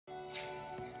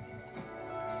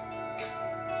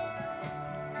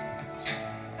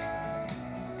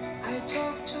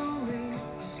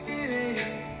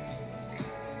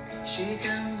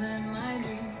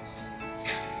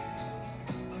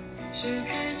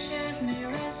teaches me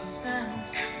listen,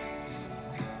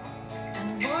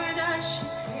 and boy does she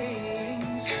sing.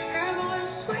 Her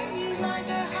voice sways like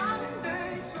a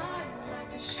hummingbird, flies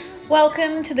like a shooting.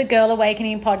 Welcome to the Girl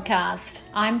Awakening podcast.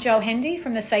 I'm Jo Hendy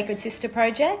from the Sacred Sister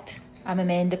Project. I'm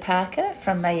Amanda Parker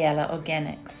from Mayella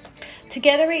Organics.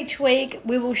 Together each week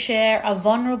we will share a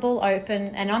vulnerable,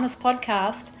 open and honest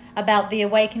podcast about the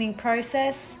awakening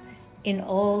process in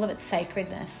all of its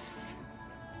sacredness.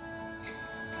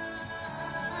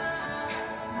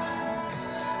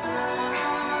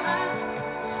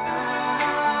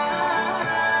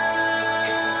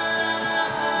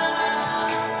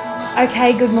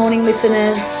 Okay, good morning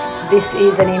listeners. This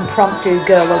is an impromptu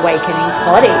Girl Awakening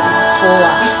potty for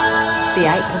the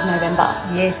 8th of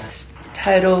November. Yes,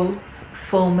 total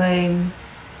full moon.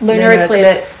 Lunar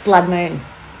eclipse, blood moon.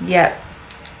 Yep.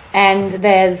 And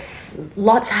there's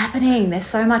lots happening. There's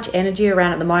so much energy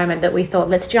around at the moment that we thought,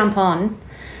 let's jump on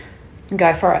and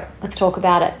go for it. Let's talk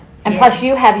about it. And plus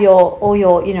you have all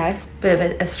your, Bit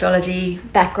of astrology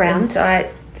background.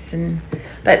 Insights,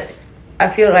 but I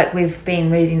feel like we've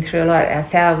been reading through a lot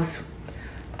ourselves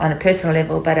on a personal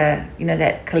level, but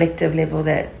that collective level,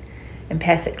 that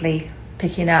empathically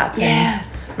picking up and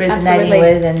resonating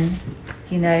with, and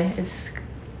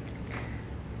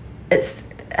it's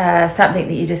something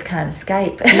that you just can't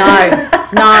escape. No.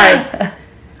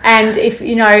 And if,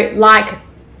 like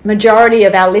majority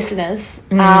of our listeners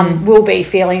will be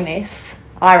feeling this,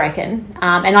 I reckon.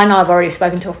 And I know I've already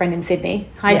spoken to a friend in Sydney.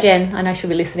 Hi, Jen. I know she'll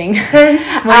be listening.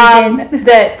 Jen.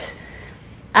 That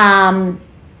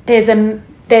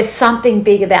there's something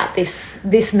big about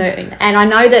this moon. And I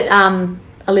know that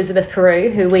Elizabeth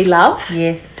Peru, who we love,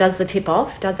 does the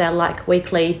tip-off, does our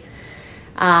weekly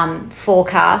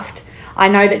forecast. I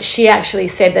know that she actually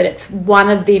said that it's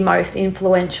one of the most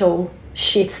influential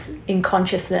shifts in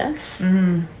consciousness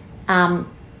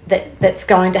that's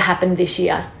going to happen this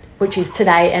year, which is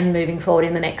today and moving forward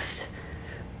in the next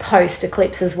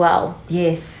post-eclipse as well.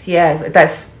 Yes, yeah.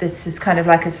 This is kind of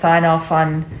like a sign-off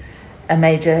on a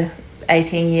major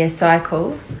 18-year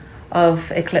cycle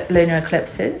of lunar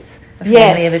eclipses, a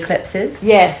family of eclipses.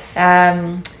 Yes.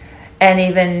 And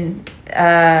even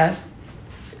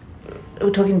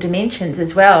we're talking dimensions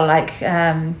as well, like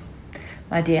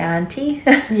my dear auntie.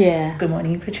 Yeah. Good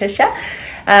morning, Patricia,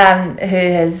 who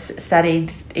has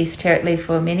studied esoterically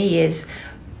for many years,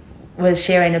 was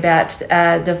sharing about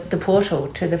the portal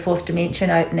to the fourth dimension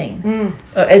opening,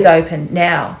 or is open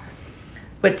now,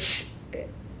 which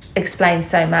explains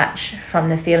so much from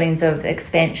the feelings of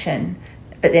expansion,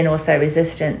 but then also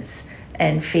resistance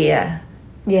and fear,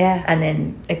 and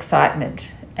then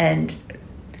excitement, and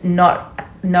not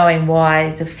knowing why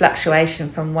the fluctuation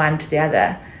from one to the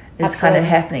other is kind of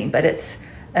happening, but it's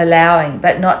allowing,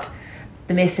 but not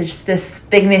the message. This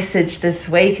big message this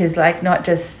week is like not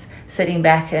just sitting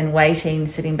back and waiting,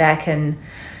 sitting back and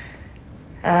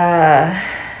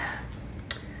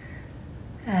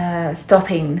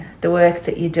stopping the work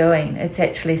that you're doing. It's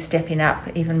actually stepping up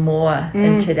even more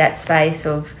into that space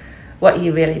of what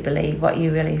you really believe, what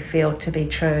you really feel to be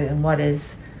true, and what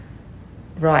is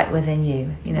right within you,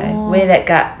 where that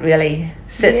gut really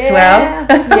sits well.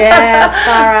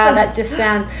 Farah, that just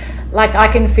sounds like I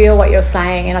can feel what you're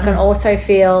saying, and I can also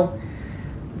feel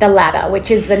the ladder,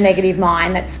 which is the negative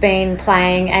mind that's been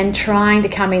playing and trying to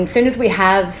come in. As soon as we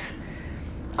have,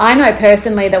 I know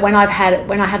personally that when I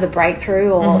have a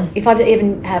breakthrough, or if I've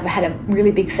even have had a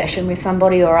really big session with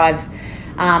somebody, or I've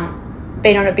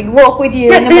been on a big walk with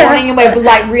you in the morning and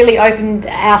we've really opened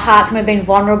our hearts and we've been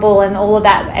vulnerable and all of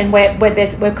that, and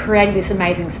we've created this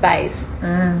amazing space.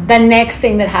 The next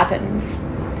thing that happens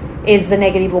is the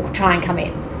negative will try and come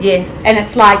in. Yes. And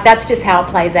it's like, that's just how it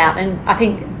plays out. And I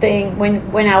think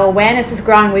when our awareness is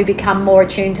growing, we become more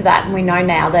attuned to that, and we know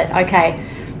now that, okay,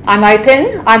 I'm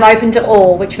open to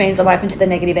all, which means I'm open to the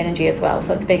negative energy as well.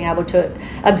 So it's being able to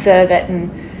observe it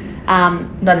and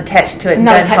not attached to it, and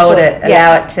don't hold it,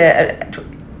 allow it to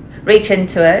reach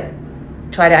into it,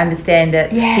 try to understand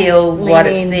it, feel what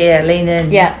it's there, lean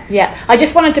in. I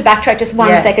just wanted to backtrack just one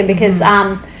second because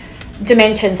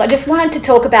dimensions, I just wanted to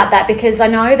talk about that because I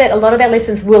know that a lot of our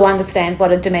listeners will understand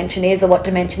what a dimension is or what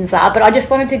dimensions are, but I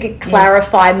just wanted to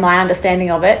clarify my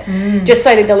understanding of it, just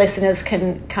so that the listeners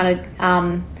can kind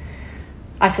of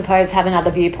I suppose have another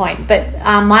viewpoint. But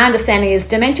my understanding is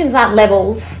dimensions aren't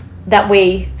levels that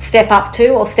we step up to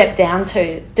or step down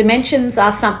to. Dimensions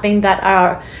are something that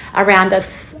are around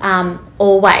us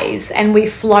always, and we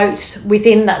float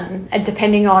within them, and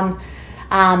depending on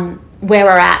where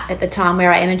we're at the time, where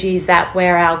our energy is at,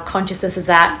 where our consciousness is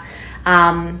at.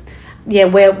 where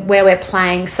we're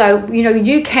playing. So, you know,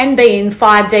 you can be in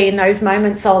 5D in those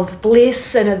moments of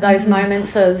bliss and of those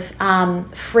moments of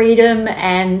freedom,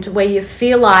 and where you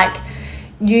feel like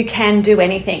you can do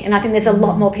anything. And I think there's a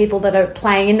lot more people that are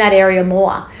playing in that area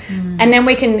more. And then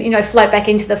we can, you know, float back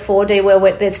into the 4D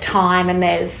where there's time and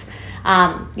there's,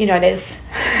 you know, there's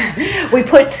we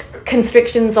put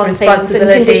constrictions on things and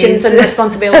conditions and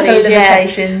responsibilities,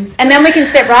 limitations. And then we can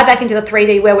step right back into the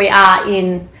 3D where we are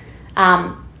in,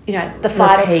 you know, the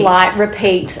fight or flight,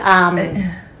 repeat,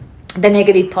 the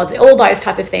negative, positive, all those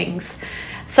type of things.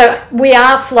 So we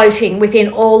are floating within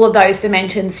all of those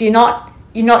dimensions. You're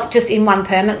not just in one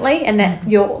permanently, and that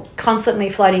you're constantly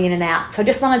floating in and out. So I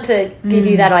just wanted to give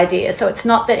you that idea. So it's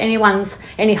not that anyone's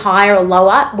any higher or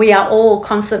lower. We are all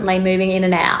constantly moving in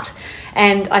and out.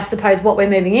 And I suppose what we're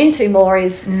moving into more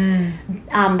is the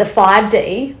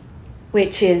 5D,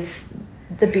 which is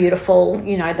the beautiful,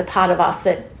 you know, the part of us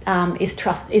that is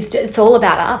trust. It's all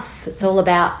about us. It's all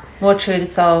about more true to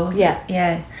soul. Yeah.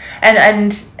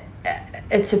 And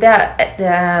it's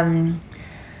about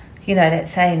you know, that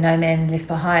saying, no man left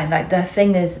behind. Like, the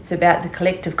thing is, it's about the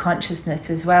collective consciousness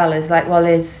as well. Is like, well,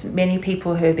 there's many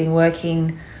people who have been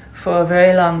working for a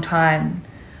very long time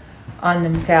on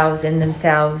themselves, in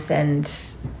themselves, and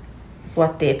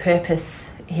what their purpose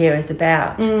here is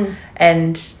about.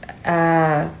 And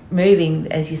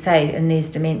moving, as you say, in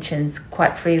these dimensions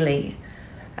quite freely.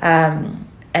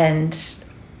 And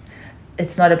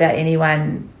it's not about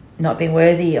anyone not being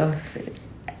worthy of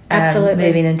absolutely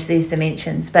moving into these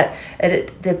dimensions, but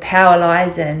the power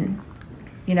lies in,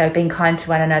 you know, being kind to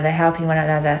one another, helping one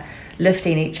another,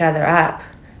 lifting each other up,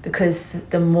 because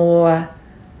the more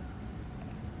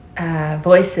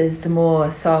voices, the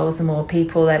more souls, the more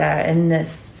people that are in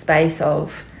this space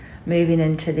of moving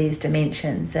into these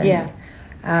dimensions and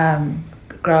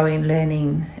growing,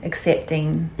 learning,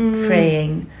 accepting,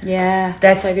 freeing.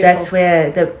 That's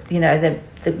where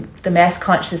the mass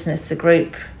consciousness, the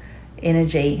group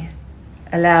energy,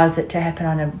 allows it to happen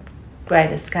on a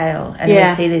greater scale, and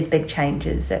we see these big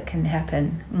changes that can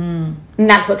happen. And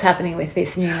that's what's happening with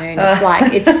this new moon. It's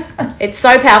like it's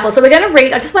so powerful. So we're going to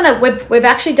read. I just want to. We've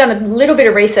actually done a little bit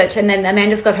of research, and then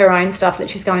Amanda's got her own stuff that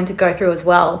she's going to go through as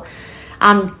well.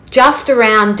 Just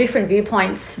around different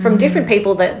viewpoints from different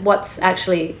people, that what's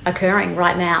actually occurring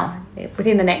right now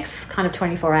within the next kind of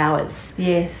 24 hours.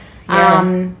 Yes.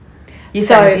 Yeah. You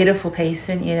saw a beautiful piece,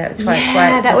 didn't you? That was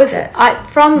quite. That was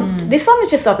this one was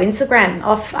just off Instagram,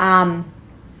 off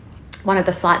one of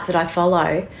the sites that I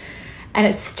follow, and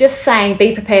it's just saying,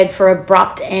 be prepared for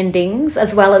abrupt endings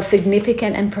as well as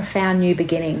significant and profound new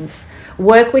beginnings.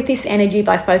 Work with this energy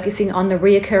by focusing on the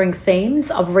reoccurring themes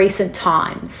of recent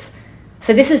times.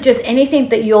 So this is just anything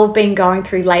that you've been going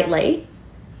through lately.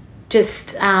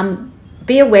 Just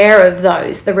be aware of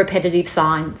those, the repetitive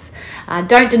signs.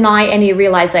 Don't deny any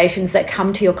realizations that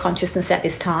come to your consciousness at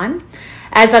this time.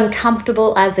 As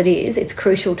uncomfortable as it is, it's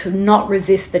crucial to not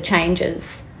resist the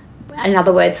changes. In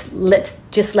other words, let's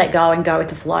just let go and go with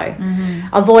the flow.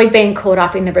 Avoid being caught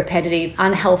up in the repetitive,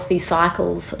 unhealthy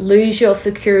cycles. Lose your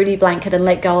security blanket and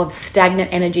let go of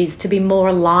stagnant energies to be more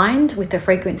aligned with the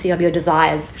frequency of your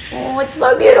desires. Oh, it's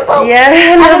so beautiful. Yeah,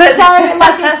 I love it.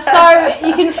 It's so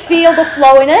you can feel the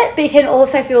flow in it, but you can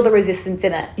also feel the resistance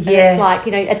in it. And it's like,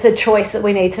 you know, it's a choice that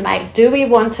we need to make. Do we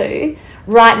want to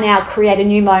right now create a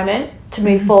new moment to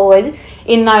move forward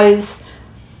in those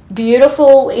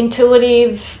beautiful,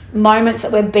 intuitive moments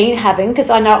that we've been having? Because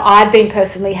I know I've been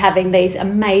personally having these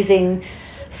amazing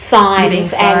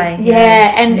signs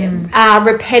and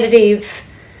repetitive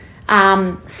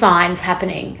signs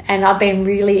happening, and I've been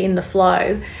really in the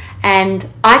flow, and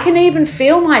I can even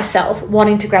feel myself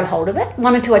wanting to grab hold of it,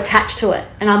 wanting to attach to it,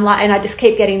 and I'm like, and I just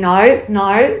keep getting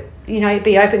no, you know,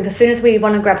 be open, because as soon as we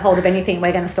want to grab hold of anything,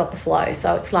 we're going to stop the flow.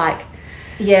 So it's like,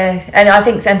 and I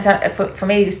think for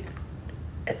me,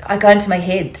 I go into my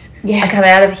head. I come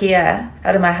out of here,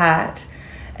 out of my heart,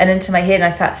 and into my head, and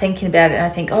I start thinking about it, and I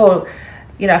think, oh,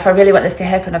 you know, if I really want this to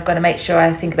happen, I've got to make sure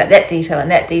I think about that detail and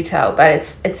that detail. But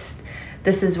it's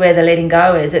this is where the letting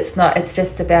go is. It's not. It's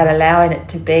just about allowing it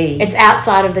to be. It's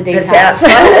outside of the details. It's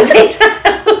outside of the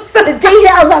details. The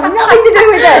details have nothing to do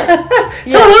with it.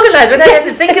 It's all organised. We don't have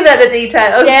to think about the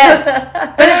details.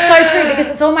 But it's so true, because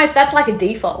it's almost, that's like a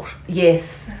default.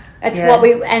 Yes. It's what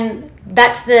we, and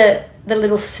that's the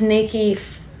little sneaky,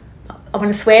 I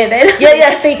want to swear then,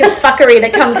 sneaky fuckery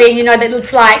that comes in, you know, that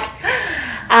it's like,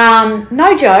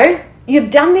 no, Joe,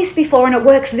 you've done this before and it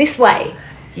works this way.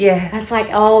 And it's like,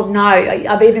 oh no,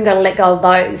 I've even got to let go of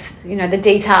those, you know, the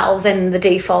details and the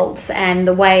defaults, and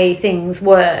the way things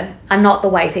were are not the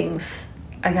way things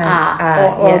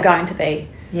are going to be.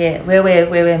 where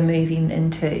we're moving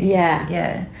into.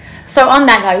 Yeah. So on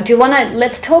that note, do you want to,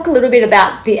 let's talk a little bit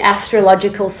about the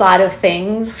astrological side of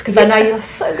things, because I know you're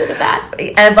so good at that.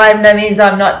 And by no means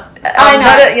I'm not.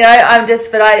 I'm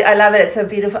just, but I love it. It's a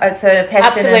beautiful, it's a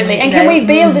passion. Absolutely. And can we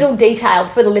be a little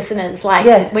detailed for the listeners,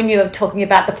 like when you were talking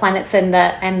about the planets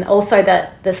and also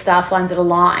the star signs that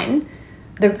align,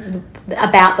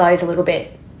 about those a little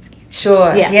bit?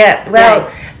 Sure. Yeah.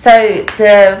 Well, so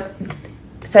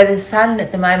the sun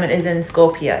at the moment is in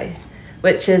Scorpio,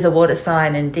 which is a water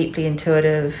sign and deeply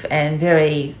intuitive and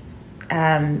very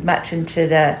much into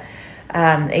the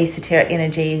esoteric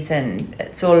energies, and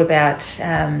it's all about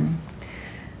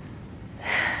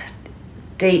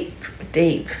deep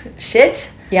shit.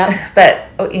 Yeah. But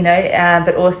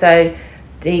but also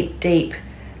deep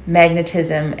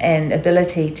magnetism and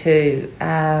ability to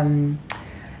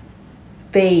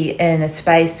be in a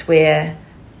space where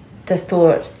the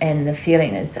thought and the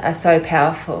feeling are so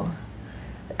powerful.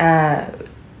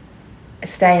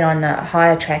 Staying on the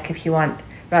higher track, if you want,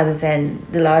 rather than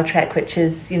the lower track, which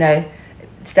is,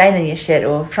 staying in your shit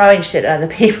or throwing shit at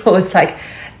other people. Is like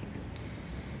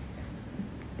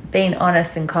being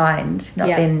honest and kind, not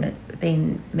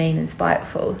being mean and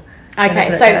spiteful.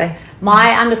 Okay, so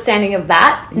my understanding of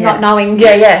that, not knowing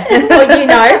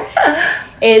what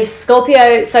is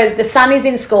Scorpio. So the sun is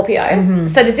in Scorpio. Mm-hmm.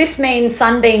 So does this mean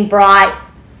sun being bright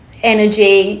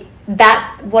energy,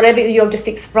 that whatever you've just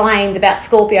explained about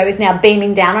Scorpio is now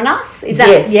beaming down on us? Is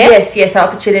that yes?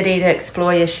 Opportunity to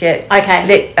explore your shit.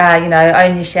 Okay.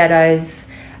 Own your shadows.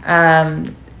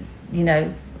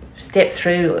 Step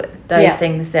through those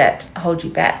things that hold you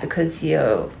back because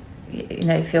you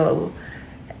feel,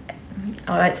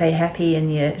 I won't say happy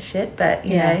in your shit, but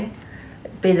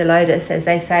be the lotus, as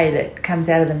they say, that comes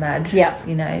out of the mud. Yeah.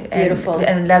 And, beautiful.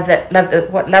 And love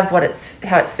how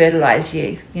it's fertilized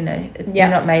you. You're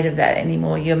not made of that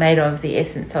anymore. You're made of the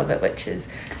essence of it, which is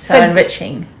so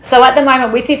enriching. So at the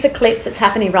moment, with this eclipse that's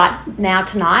happening right now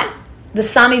tonight, the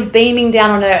sun is beaming down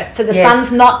on Earth. So the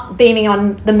sun's not beaming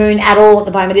on the moon at all at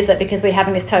the moment, is it? Because we're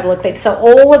having this total eclipse. So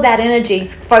all of that energy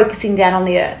is focusing down on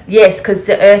the Earth. Yes, because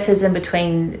the Earth is in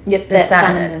between the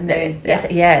sun and the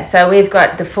moon. So we've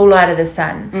got the full light of the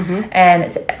sun,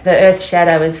 and the Earth's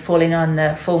shadow is falling on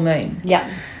the full moon. Yeah.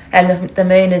 And the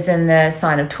moon is in the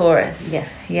sign of Taurus.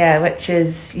 Yes. Yeah, which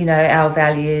is, our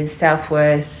values,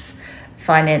 self-worth,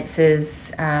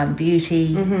 finances,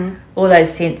 beauty, all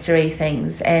those sensory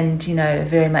things, and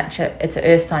very much it's an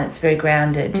earth sign. It's very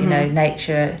grounded.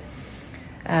 Nature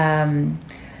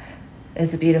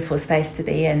is a beautiful space to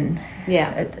be in.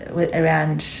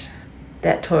 Around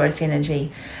that Taurus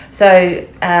energy. So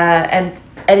and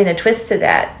adding a twist to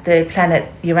that, the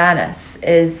planet Uranus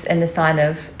is in the sign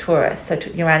of Taurus. So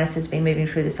Uranus has been moving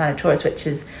through the sign of Taurus, which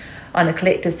is on a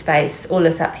collective space, all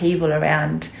this upheaval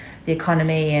around the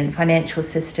economy and financial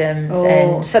systems.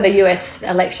 And so the US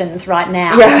elections right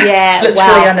now.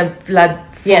 Literally on a blood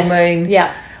full moon.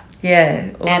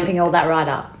 Amping all that right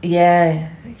up.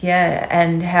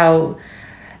 And how,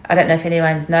 I don't know if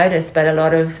anyone's noticed, but a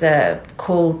lot of the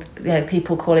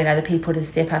people calling other people to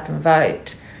step up and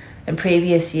vote in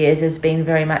previous years has been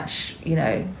very much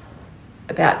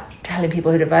about telling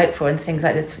people who to vote for and things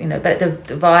like this, but the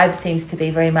vibe seems to be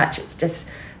very much, it's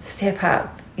just step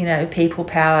up, people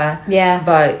power,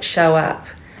 vote, show up.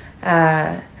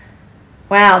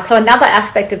 Wow. So another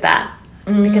aspect of that,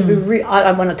 because I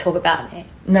don't want to talk about it.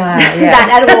 No, that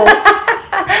at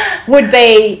all, would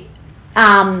be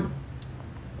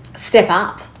step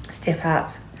up. Step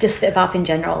up. Just step up in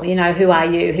general. Who are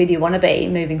you? Who do you want to be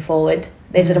moving forward?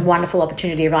 There's a wonderful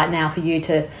opportunity right now for you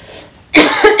to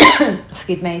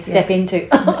step into.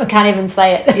 I can't even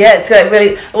say it. Yeah, it's got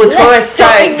really. Taurus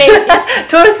jokes.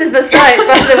 Taurus is the stroke,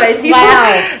 by the way. People,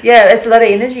 wow. Yeah, it's a lot of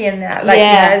energy in that.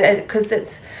 Because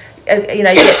it's, you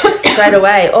get straight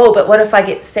away. Oh, but what if I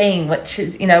get seen? Which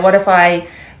is, what if I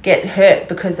get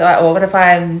hurt or what if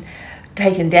I'm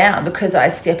taken down because I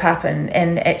step up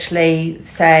and actually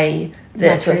say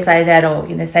this or say that or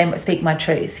speak my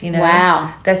truth.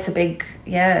 Wow, that's a big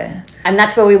and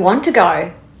that's where we want to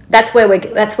go. That's where we're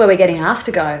getting asked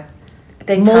to go.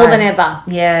 More than ever.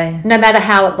 Yeah. No matter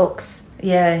how it looks.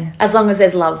 Yeah. As long as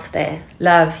there's love there.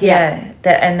 Love, yeah.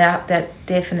 That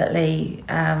definitely.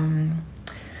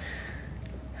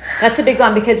 That's a big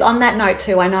one, because on that note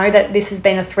too, I know that this has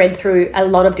been a thread through a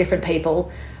lot of different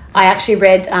people. I actually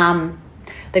read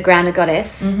The Grounded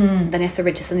Goddess, Vanessa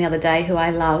Richardson, the other day, who I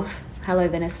love. Hello,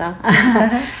 Vanessa.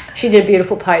 She did a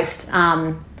beautiful post.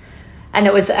 and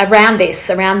it was around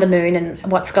the moon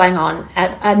and what's going on,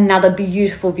 another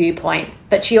beautiful viewpoint.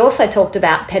 But she also talked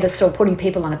about putting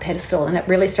people on a pedestal, and it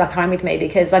really struck home with me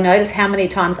because I noticed how many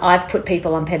times I've put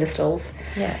people on pedestals,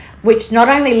 which not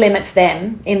only limits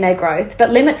them in their growth, but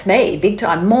limits me big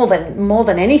time, more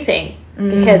than anything,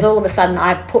 because all of a sudden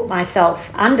I put myself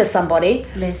under somebody.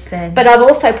 But I've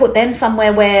also put them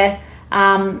somewhere where,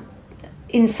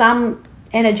 in some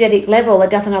energetic level, it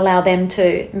doesn't allow them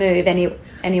to move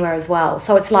anywhere as well.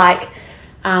 So it's like,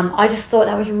 I just thought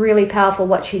that was really powerful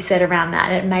what she said around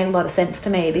that, and it made a lot of sense to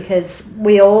me because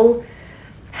we all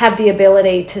have the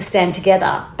ability to stand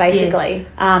together, basically,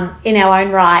 in our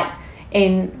own right,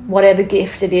 in whatever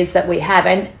gift it is that we have,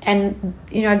 and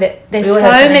you know that there's so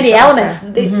many elements.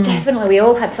 Definitely, we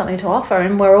all have something to offer,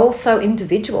 and we're all so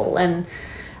individual, and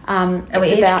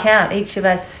we each count. Each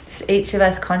of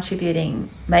us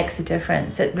contributing makes a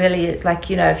difference. It really is, like,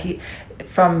 you know, if you,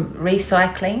 from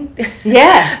recycling,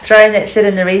 throwing that shit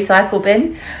in the recycle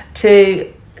bin,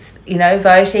 to, you know,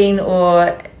 voting,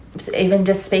 or even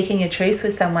just speaking your truth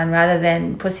with someone rather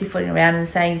than pussyfooting around and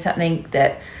saying something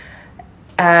that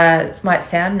might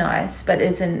sound nice but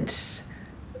isn't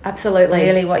absolutely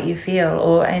really what you feel.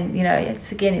 Or, and you know,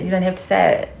 it's, again, you don't have to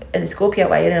say it in a Scorpio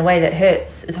way, in a way that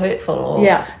is hurtful or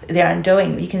they're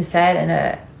undoing. You can say it in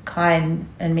a kind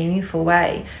and meaningful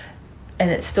way, and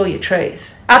it's still your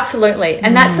truth. Absolutely.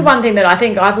 And that's the one thing that I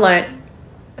think I've learnt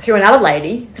through another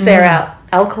lady, Sarah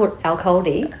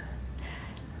Alcaldi,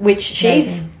 which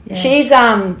she's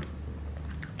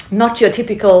not your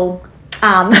typical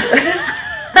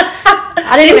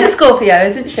she's a Scorpio,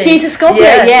 isn't she? She's a Scorpio,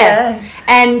 yeah.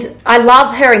 And I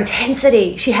love her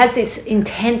intensity. She has this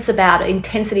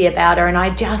intensity about her, and I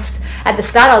just, at the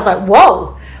start, I was like,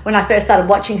 whoa, when I first started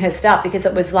watching her stuff, because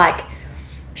it was like,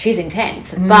 she's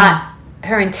intense, but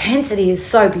her intensity is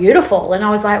so beautiful, and I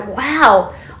was like,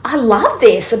 wow, I love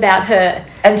this about her.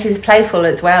 And she's playful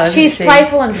as well, isn't she's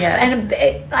playful and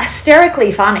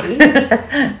hysterically funny.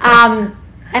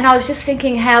 And I was just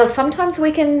thinking how sometimes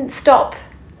we can stop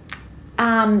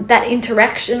that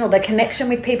interaction or the connection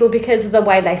with people because of the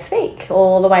way they speak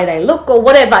or the way they look or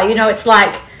whatever. You know, it's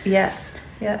like...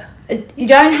 You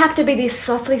don't have to be this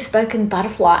softly spoken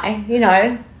butterfly, you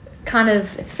know, kind of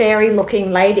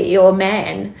fairy-looking lady or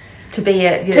man to be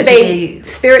to be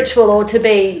spiritual or to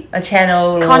be a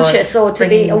channel, conscious, or to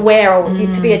be aware, or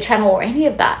to be a channel, or any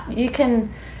of that. You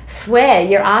can swear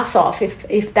your ass off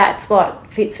if that's what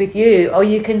fits with you, or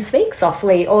you can speak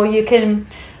softly, or you can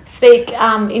speak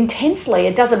intensely.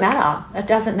 It doesn't matter. It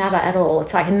doesn't matter at all.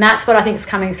 It's like, and that's what I think is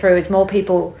coming through, is more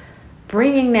people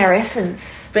bringing their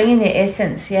essence. And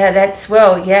that's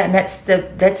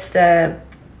the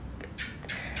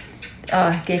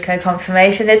Gecko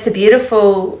confirmation. That's a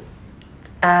beautiful,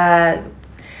 the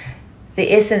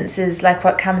essence is like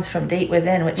what comes from deep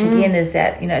within, which again is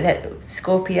that, you know, that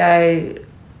Scorpio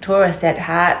Taurus, that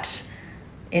heart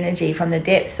energy from the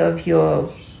depths of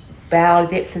your bowel,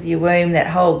 depths of your womb, that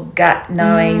whole gut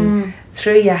knowing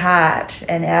through your heart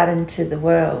and out into the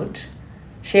world.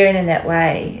 Sharing in that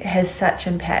way has such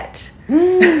impact.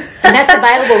 And that's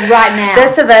available right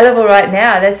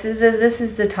now. This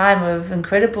is the time of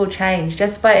incredible change,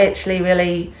 just by actually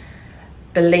really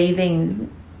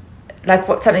believing, like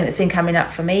something that's been coming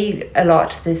up for me a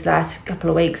lot these last couple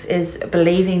of weeks is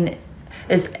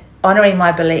honouring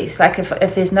my beliefs. Like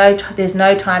if there's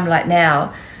no time like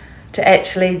now to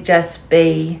actually just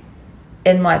be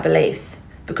in my beliefs,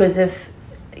 because if,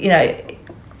 you know,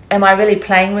 am I really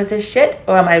playing with this shit,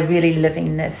 or am I really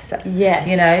living this? Yes.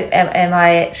 You know, am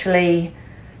I actually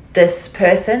this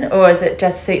person, or does it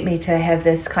just suit me to have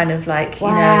this kind of like, you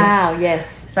know... Wow,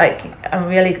 yes. It's like,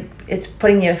 it's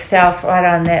putting yourself right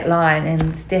on that line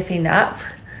and stepping up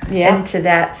into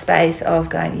that space of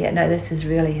going, no, this is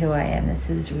really who I am. This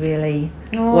is really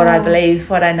what I believe,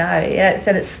 what I know.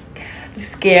 And it's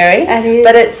scary. It is.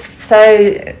 But it's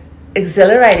so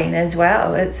exhilarating as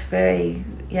well. It's very...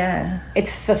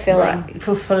 it's fulfilling.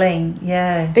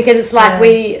 Because it's like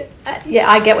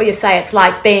I get what you say. It's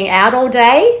like being out all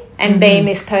day and being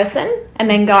this person, and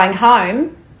then going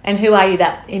home, and who are you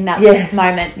in that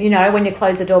moment, you know, when you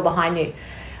close the door behind you.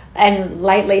 And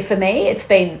lately for me, it's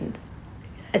been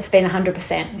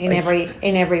 100%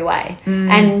 in every way.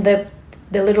 And the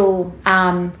little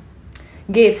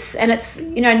gifts, and it's,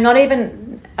 you know, not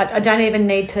even, I don't even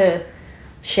need to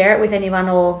share it with anyone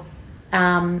or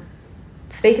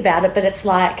speak about it, but it's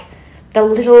like the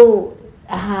little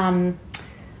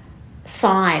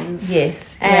signs.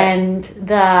 And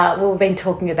we've been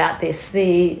talking about this,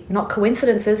 the not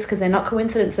coincidences, because they're not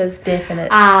coincidences.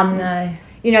 Definite. No.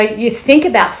 You know, you think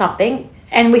about something,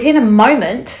 and within a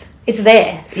moment it's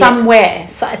there somewhere.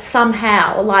 So it's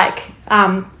somehow like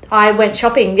I went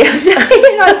shopping the other day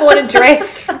and I bought a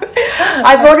dress.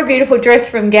 I bought a beautiful dress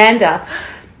from Gander,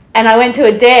 and I went to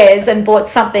Adairs and bought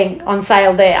something on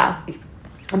sale there.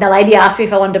 And the lady asked me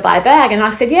if I wanted to buy a bag, and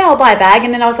I said, yeah, I'll buy a bag.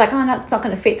 And then I was like, oh, no, it's not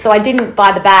going to fit. So I didn't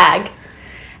buy the bag.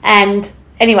 And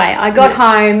anyway, I got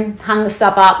home, hung the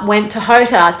stuff up, went to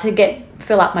Hota to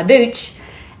fill up my booch.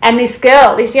 And this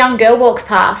young girl walks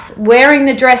past wearing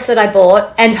the dress that I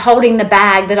bought and holding the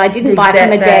bag that I didn't buy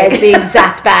from Adairs, the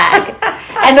exact bag.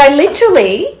 And I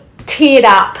literally teared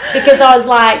up because I was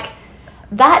like,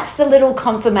 that's the little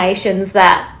confirmations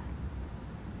that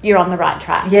you're on the right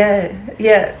track. Yeah.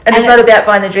 And it's not about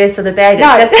buying the dress or the bag.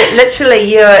 No. It's just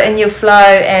literally you're in your flow,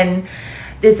 and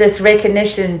there's this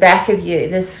recognition back of you,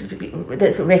 this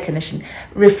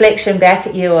reflection back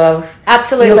at you of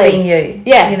absolutely you're being you.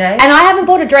 Yeah. You know? And I haven't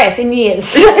bought a dress in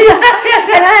years. And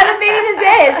I haven't been in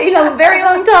Adairs in a very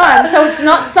long time. So it's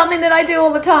not something that I do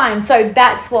all the time. So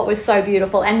that's what was so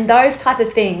beautiful. And those type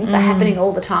of things are happening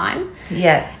all the time.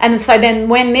 Yeah. And so then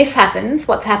when this happens,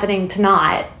 what's happening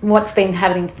tonight, what's been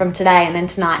happening from today and then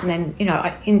tonight and then,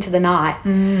 into the night,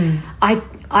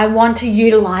 I want to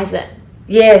utilise it.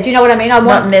 Yes. Do you know what I mean? I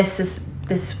want not miss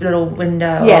this little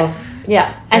window of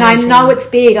and I know it's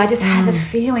big. I just have a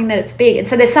feeling that it's big. And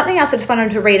so there's something else I just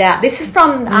wanted to read out. This is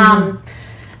from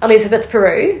Elizabeth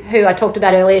Peru, who I talked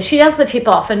about earlier. She does the tip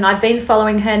off, and I've been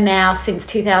following her now since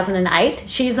 2008.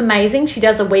 She's amazing. She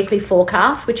does a weekly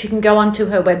forecast, which you can go onto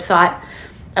her website,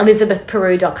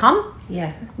 elizabethperu.com,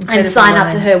 and sign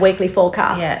up to her weekly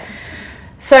forecast. Yeah.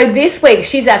 So this week,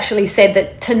 she's actually said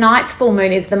that tonight's full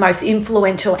moon is the most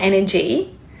influential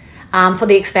energy for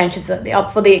the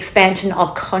expansion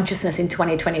of consciousness in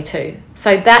 2022.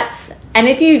 So and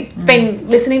if you've been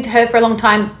listening to her for a long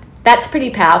time, that's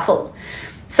pretty powerful.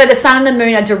 So the sun and the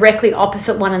moon are directly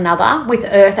opposite one another, with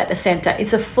Earth at the center.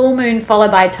 It's a full moon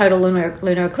followed by a total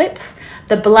lunar eclipse.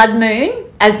 The blood moon,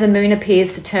 as the moon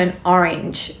appears to turn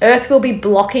orange. Earth will be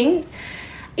blocking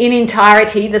in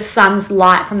entirety the sun's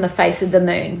light from the face of the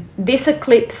moon. This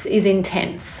eclipse is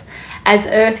intense, as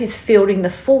Earth is fielding the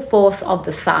full force of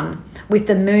the sun, with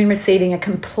the moon receiving a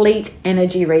complete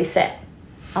energy reset.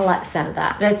 I like the sound of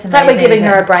that. That's amazing. It's like we're giving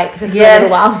her a break for a little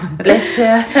while. Bless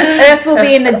her. Earth will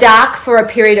be in the dark for a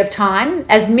period of time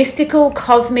as mystical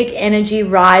cosmic energy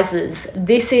rises.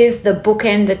 This is the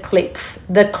bookend eclipse,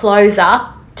 the closer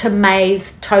to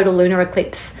May's total lunar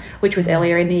eclipse, which was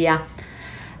earlier in the year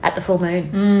at the full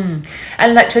moon.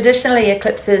 And like traditionally,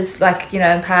 eclipses, like, in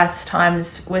past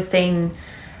times, were seen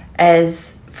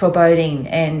as foreboding,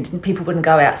 and people wouldn't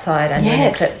go outside under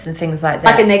an eclipse and things like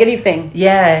that. Like a negative thing.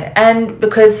 Yeah, and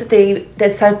because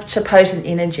there's such a potent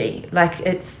energy, like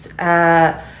it's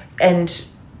and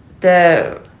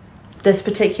this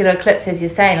particular eclipse, as you're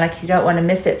saying, like you don't want to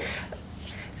miss it.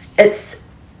 It's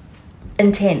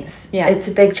intense. Yeah, it's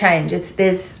a big change.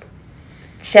 There's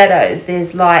shadows,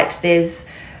 there's light, there's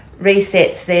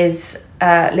resets, there's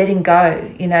letting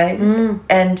go,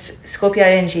 and Scorpio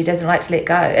energy doesn't like to let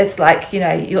go. It's like, if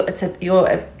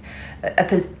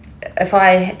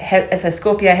a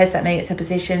Scorpio has something, it's a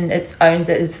possession, it owns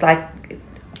it, it's like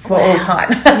for all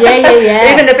time.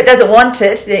 Yeah. Even if it doesn't want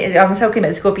it. I'm talking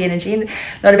about Scorpio energy,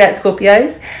 not about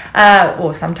Scorpios,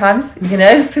 or sometimes,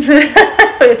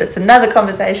 it's another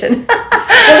conversation.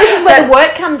 Well, this is where the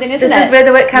work comes in, isn't it? This is where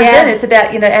the work comes in. It's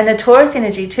about, and the Taurus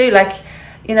energy too, like,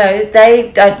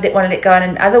 they don't want to let go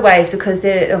in other ways because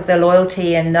of their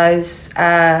loyalty and those,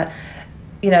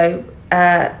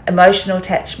 emotional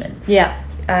attachments. Yeah.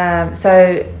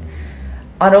 So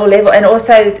on all levels, and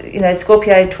also,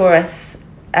 Scorpio, Taurus,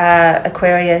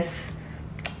 Aquarius,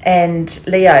 and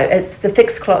Leo, it's the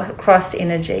fixed cross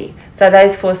energy. So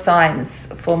those 4 signs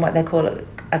form what they call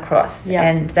a cross,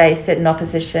 and they sit in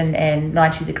opposition and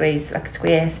 90 degrees, like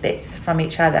square aspects from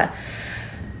each other.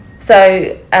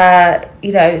 So,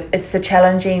 it's the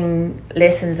challenging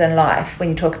lessons in life when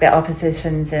you talk about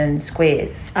oppositions and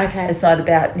squares. Okay. It's not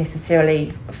about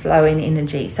necessarily flowing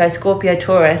energy. So Scorpio,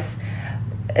 Taurus,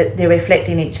 they're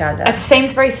reflecting each other. It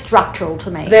seems very structural to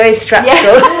me. Very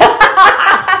structural.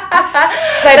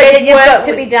 So there's work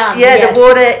to be done. Yeah, yes.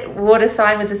 The water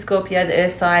sign with the Scorpio, the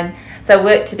earth sign. So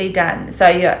work to be done. So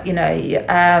you're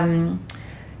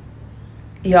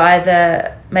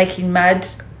either making mud,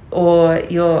 or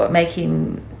you're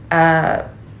making clay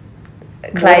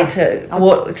to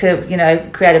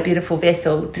create a beautiful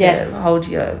vessel to hold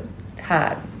your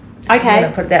heart. Okay. I'm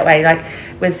gonna put it that way, like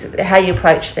with how you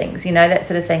approach things, that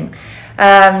sort of thing.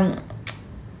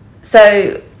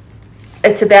 So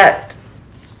it's about,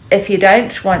 if you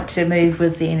don't want to move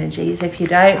with the energies, if you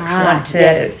don't want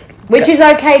to Which is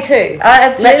okay too. Oh,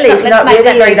 absolutely. Let's make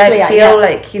that very clear. Don't feel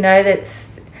like, that's,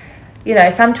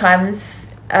 sometimes,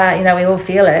 we all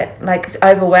feel it, like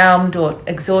overwhelmed or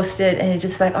exhausted, and you're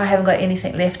just like, I haven't got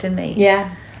anything left in me.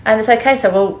 Yeah. And it's okay. So,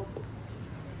 well,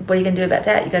 what are you going to do about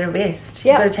that? You've got to rest.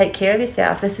 Yeah. You've got to take care of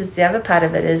yourself. This is the other part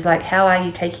of it, is like, how are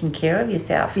you taking care of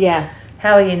yourself? Yeah.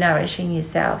 How are you nourishing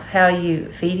yourself? How are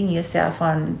you feeding yourself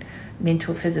on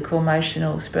mental, physical,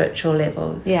 emotional, spiritual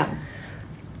levels? Yeah.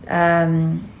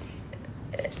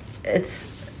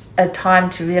 It's a time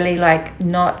to really like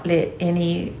not let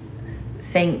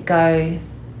anything go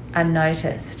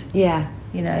unnoticed. Yeah.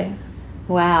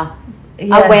 Wow.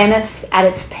 Yeah. Awareness at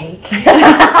its peak. Or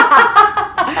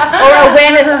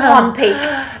awareness on peak.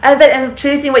 And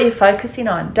choosing what you're focusing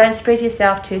on. Don't spread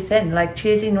yourself too thin. Like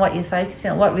choosing what you're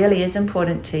focusing on, what really is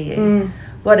important to you,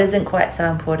 what isn't quite so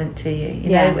important to you. You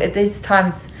know, at these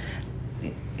times,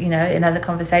 in other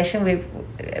conversation,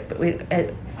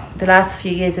 the last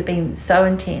few years have been so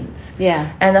intense.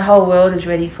 Yeah. And the whole world is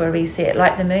ready for a reset,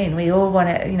 like the moon. We all want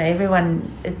to,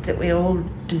 that we all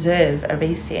deserve a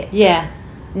reset. Yeah.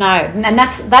 No, and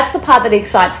that's the part that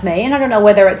excites me, and I don't know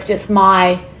whether it's just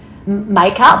my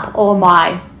makeup or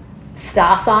my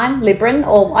star sign, Libran,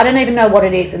 or I don't even know what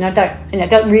it is, and it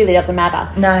doesn't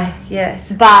matter. No, yes.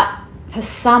 But for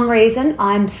some reason,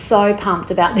 I'm so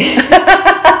pumped about this.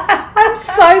 I'm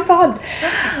so pumped.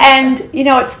 And,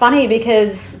 it's funny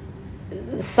because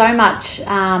so much...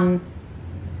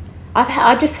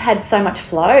 I've just had so much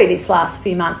flow this last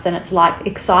few months, and it's like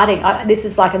exciting. This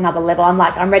is like another level.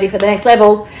 I'm ready for the next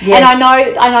level. Yes. And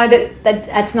I know that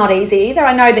that's not easy either.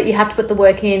 I know that you have to put the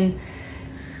work in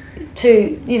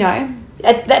to,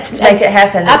 that's make it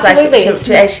happen. Absolutely. It's like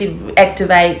to actually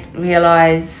activate,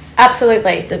 realise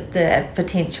absolutely the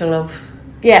potential of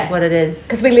what it is.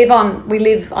 Because we live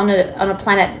on a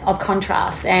planet of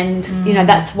contrast, and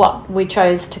that's what we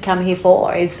chose to come here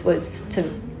for, was to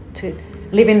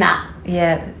live in that.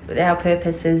 Yeah, our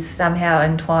purpose is somehow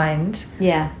entwined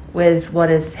with what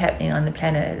is happening on the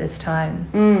planet at this time.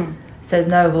 So there's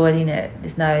no avoiding it.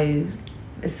 There's no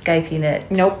escaping it.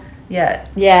 Nope. Yeah.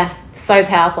 Yeah, so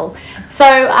powerful.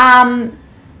 So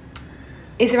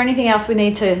is there anything else we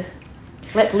need to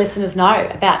let the listeners know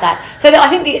about that? So I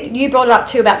think you brought it up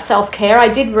too about self-care. I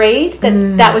did read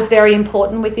that was very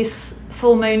important with this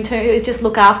full moon too, is just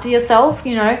look after yourself,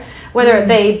 whether it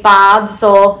be baths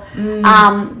or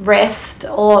rest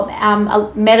or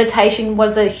meditation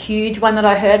was a huge one that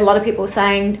I heard. A lot of people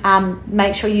saying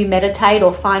make sure you meditate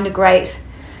or find a great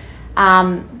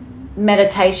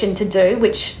meditation to do,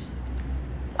 which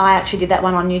I actually did that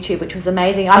one on YouTube, which was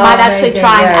amazing. I might actually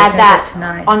try and add that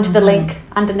onto the link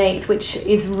underneath, which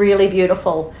is really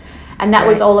beautiful. And that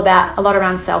was all about a lot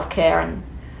around self-care and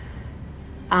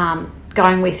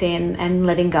going within and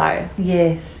letting go.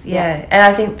 Yes, yeah. And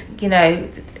I think,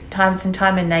 time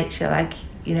in nature, like,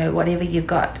 whatever you've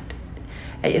got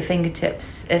at your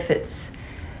fingertips, if it's,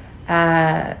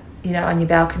 on your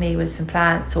balcony with some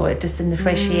plants, or just in the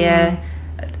fresh air,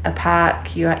 a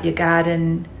park, you're at your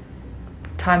garden,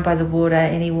 time by the water,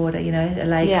 any water, a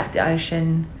lake, the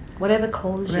ocean. Whatever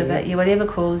calls you. Whatever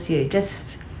calls you.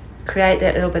 Just create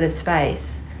that little bit of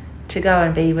space to go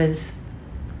and be with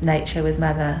nature, with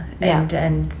mother,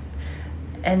 and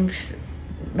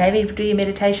maybe do your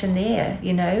meditation there.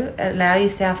 Allow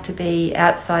yourself to be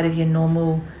outside of your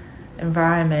normal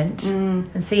environment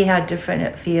and see how different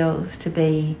it feels to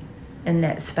be in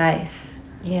that space.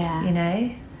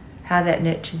 How that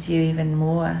nurtures you even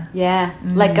more.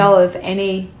 Let go of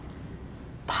any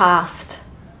past.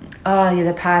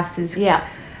 The past is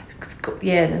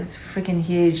that's freaking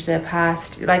huge. The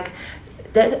past, like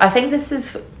that, I think this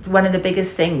is one of the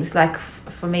biggest things, like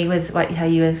for me, with how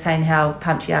you were saying how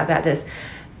pumped you are about this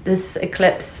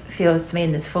eclipse feels to me,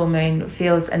 and this full moon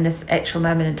feels, and this actual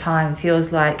moment in time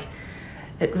feels like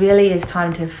it really is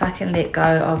time to fucking let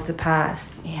go of the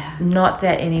past. Not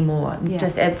that anymore.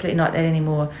 Just absolutely not that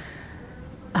anymore.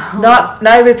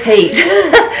 No repeat.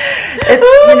 It's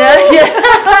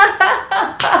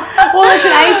well, it's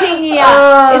an 18-year.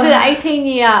 Is it an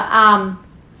 18-year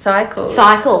cycle?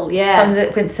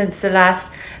 Since the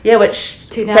last which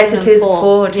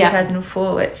 2004,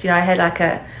 2004, which I had like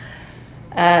a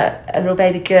little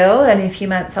baby girl, only a few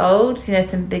months old.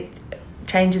 Some big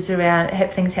changes around,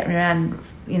 things happening around,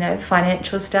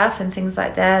 financial stuff and things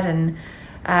like that, and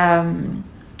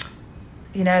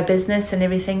business and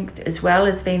everything, as well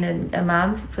as being a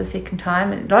mum for the second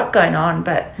time, and a lot going on.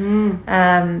 But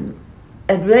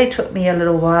it really took me a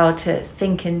little while to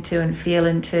think into and feel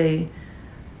into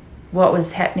what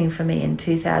was happening for me in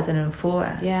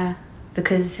 2004. Yeah.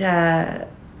 Because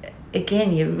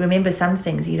again, you remember some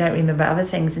things, you don't remember other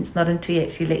things. It's not until you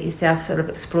actually let yourself sort of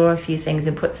explore a few things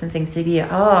and put some things together.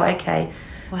 Oh, okay,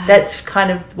 Wow. that's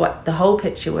kind of what the whole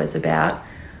picture was about.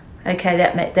 Okay,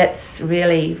 that's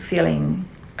really feeling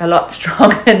a lot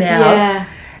stronger now. Yeah.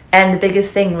 And the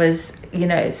biggest thing was, you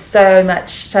know, so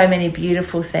many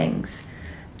beautiful things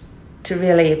to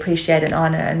really appreciate and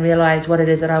honour and realise what it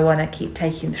is that I want to keep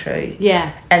taking through.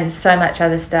 Yeah. And so much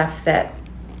other stuff that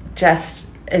just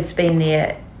has been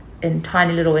there in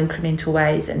tiny little incremental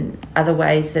ways and other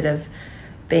ways that have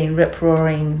been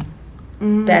rip-roaring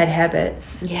bad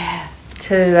habits. Yeah.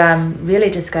 To really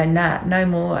just go, nah, no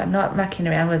more, not mucking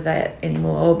around with that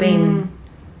anymore. Or being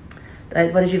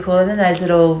those, what did you call them? Those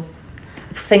little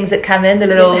things that come in, the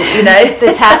little, you know,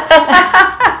 the taps.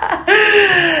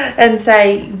 And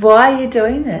say, why are you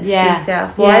doing this to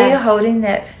yourself? Why Yeah. are you holding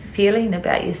that feeling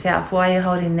about yourself? Why are you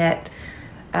holding that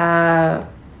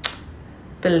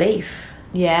belief?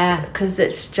 Yeah. Because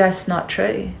it's just not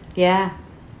true. Yeah.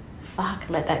 Fuck,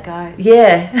 let that go.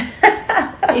 Yeah.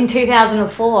 In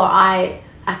 2004, I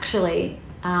actually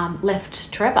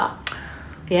left Trevor.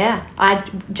 Yeah.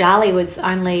 Charlie was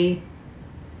only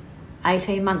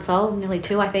 18 months old, nearly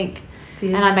 2, I think.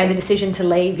 And I made the decision to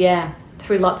leave,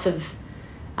 through lots of...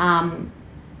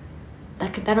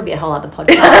 that'll be a whole other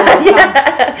podcast.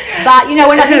 But, you know,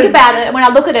 when I think about it, when I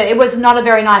look at it, it was not a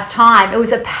very nice time. It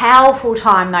was a powerful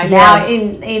time, though, now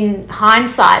in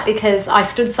hindsight, because I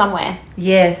stood somewhere.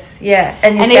 Yes, yeah.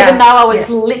 And even though I was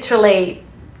literally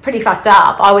pretty fucked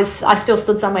up, I still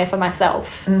stood somewhere for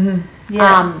myself. Mm-hmm.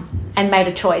 Yeah. And made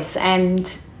a choice.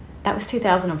 And that was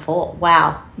 2004.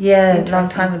 Wow. Yeah, long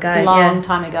time ago. Long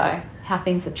time ago. How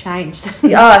things have changed.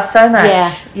 Oh, so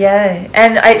much. Yeah.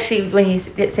 And actually, when you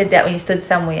said that, when you stood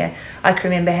somewhere, I can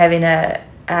remember having a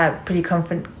pretty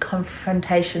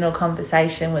confrontational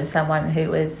conversation with someone who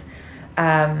was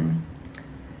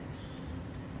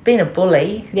being a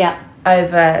bully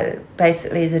over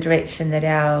basically the direction that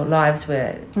our lives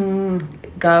were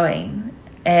going.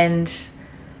 And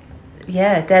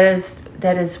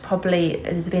that is probably,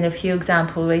 there's been a few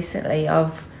examples recently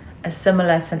of a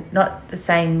similar, not the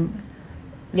same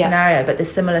scenario, but the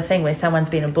similar thing where someone's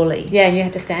been a bully. Yeah, and you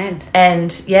have to stand.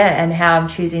 And and how I'm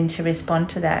choosing to respond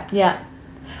to that. Yeah.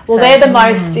 Well, they're the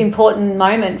most important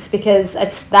moments, because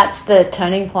that's the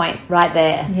turning point right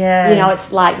there. Yeah. You know,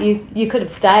 it's like you could have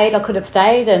stayed, I could have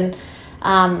stayed and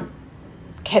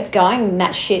kept going in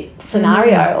that shit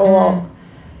scenario, or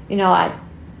you know,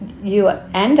 you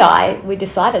and we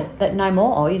decided that no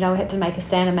more. You know, we had to make a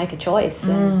stand and make a choice.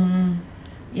 And,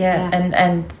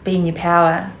 and be in your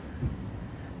power.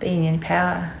 Being in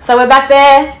power. So we're back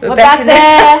there. We're back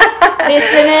there.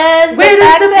 Listeners, we're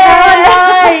back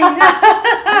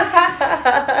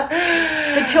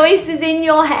there. The choice is in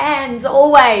your hands,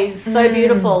 always. So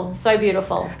beautiful. So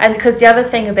beautiful. And because the other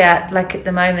thing about, like, at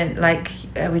the moment, like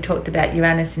we talked about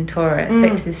Uranus and Taurus,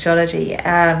 affects astrology,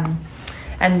 and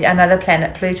another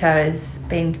planet, Pluto, has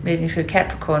been moving through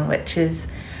Capricorn, which is,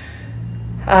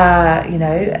 an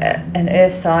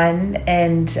earth sign,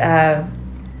 and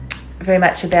very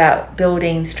much about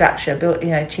building structure,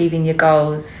 achieving your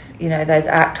goals, those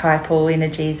archetypal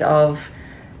energies of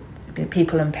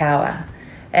people in power.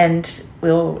 And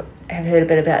we'll have heard a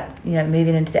bit about,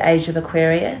 moving into the age of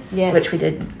Aquarius, which we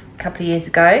did a couple of years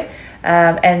ago.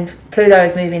 And Pluto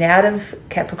is moving out of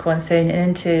Capricorn soon and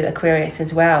into Aquarius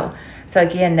as well. So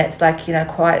again, that's like,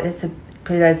 Pluto's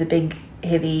a big,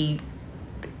 heavy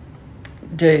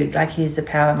dude. Like, he's a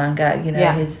power monger,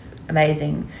 he's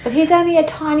amazing. But he's only a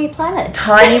tiny planet.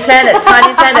 Tiny planet.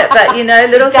 But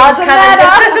little things come in,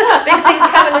 big things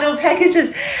come in little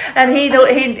packages. And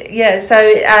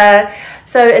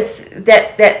so it's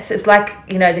like,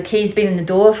 the key's been in the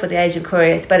door for the age of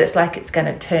Aquarius, but it's like it's going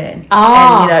to turn.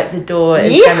 Oh. And the door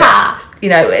is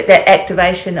that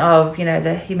activation of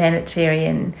the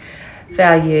humanitarian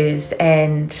values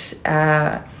and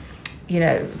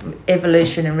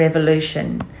evolution and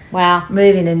revolution. Wow.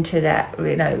 Moving into that,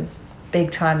 big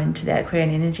time into that Aquarian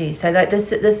energy. So like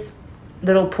this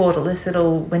little portal, this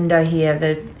little window here,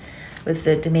 with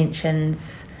the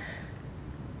dimensions,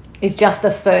 is just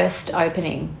the first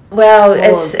opening. Well,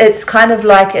 it's kind of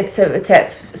like it's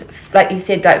like you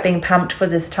said, like being pumped for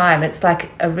this time. It's like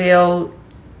a real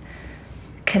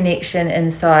connection,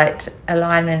 insight,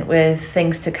 alignment with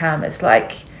things to come. It's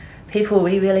like, people,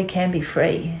 we really can be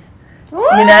free. To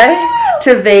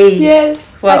be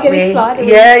I get excited.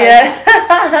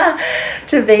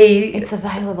 To be, it's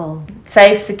available,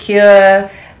 safe, secure,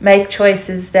 make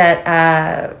choices that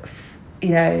are,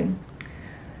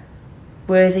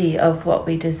 worthy of what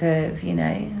we deserve.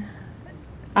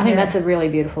 I think that's a really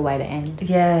beautiful way to end.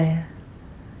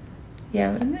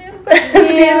 Yeah.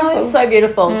 It's so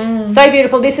beautiful. So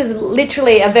beautiful. This is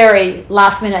literally a very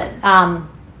last minute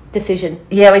decision.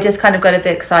 Yeah, we just kind of got a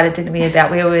bit excited, didn't we,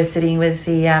 about where we were sitting with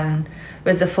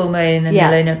the full moon and the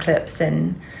lunar eclipse,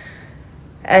 and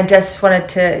just wanted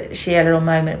to share a little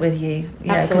moment with you,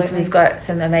 know, because we've got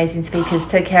some amazing speakers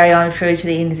to carry on through to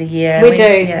the end of the year. We do.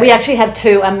 Yeah. We actually have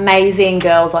 2 amazing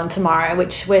girls on tomorrow,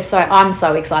 which I'm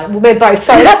so excited. We're both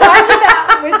so excited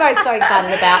about. We're both so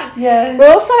excited about. Yeah.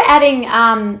 We're also adding,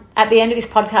 at the end of this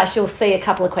podcast, you'll see a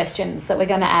couple of questions that we're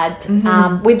going to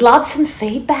add. We'd love some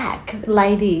feedback,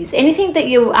 ladies. Anything that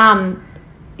you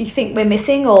think we're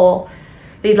missing or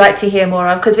you'd like to hear more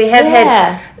of? Because we have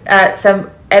had some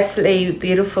absolutely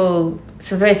beautiful,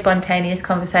 some very spontaneous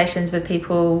conversations with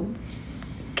people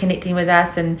connecting with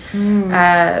us, and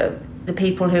the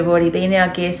people who've already been our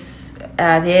guests,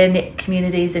 their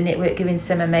communities and network giving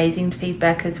some amazing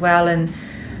feedback as well, and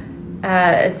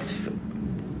it's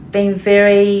been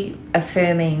very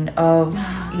affirming of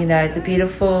the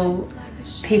beautiful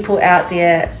people out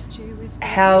there,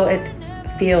 how it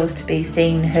feels to be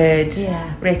seen, heard,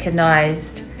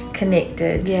 recognised,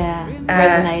 connected,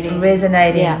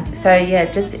 resonating. So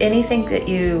just anything that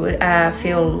you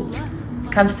feel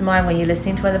comes to mind when you're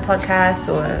listening to one of the podcasts,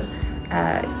 or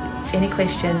any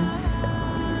questions,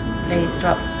 please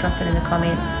drop it in the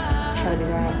comments. That'd be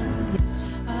great.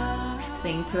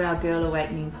 Listening to our Girl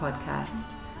Awakening podcast.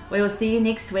 We will see you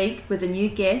next week with a new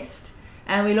guest,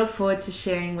 and we look forward to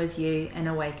sharing with you an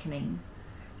awakening.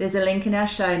 There's a link in our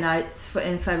show notes for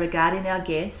info regarding our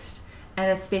guest, and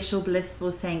a special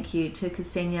blissful thank you to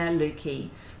Ksenia Luki,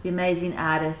 the amazing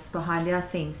artist behind our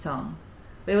theme song.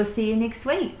 We will see you next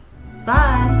week.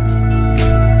 Bye.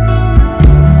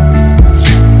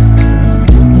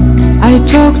 I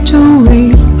talk to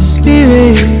a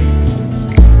spirit,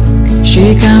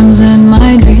 she comes in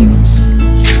my dreams,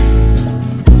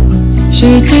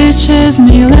 she teaches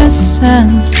me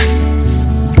lessons,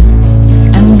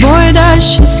 and boy does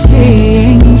she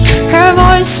sing. Her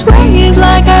voice sways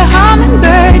like a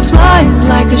hummingbird, flies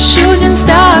like a shooting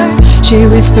star. She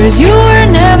whispers, you were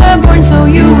never born, so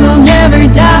you will never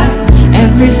die.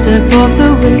 Every step of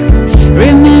the way,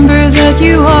 remember